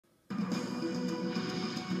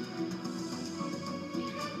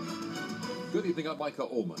Good evening, I'm Micah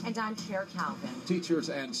Ohlman. And I'm Cher Calvin. Teachers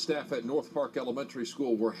and staff at North Park Elementary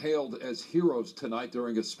School were hailed as heroes tonight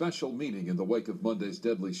during a special meeting in the wake of Monday's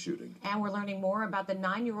deadly shooting. And we're learning more about the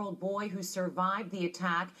 9-year-old boy who survived the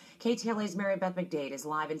attack. KTLA's Mary Beth McDade is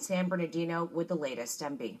live in San Bernardino with the latest.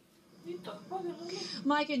 MB.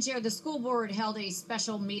 Mike and Cher, the school board held a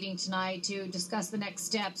special meeting tonight to discuss the next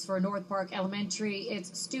steps for North Park Elementary,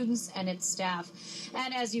 its students and its staff.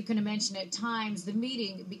 And as you can imagine, at times the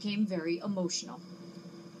meeting became very emotional.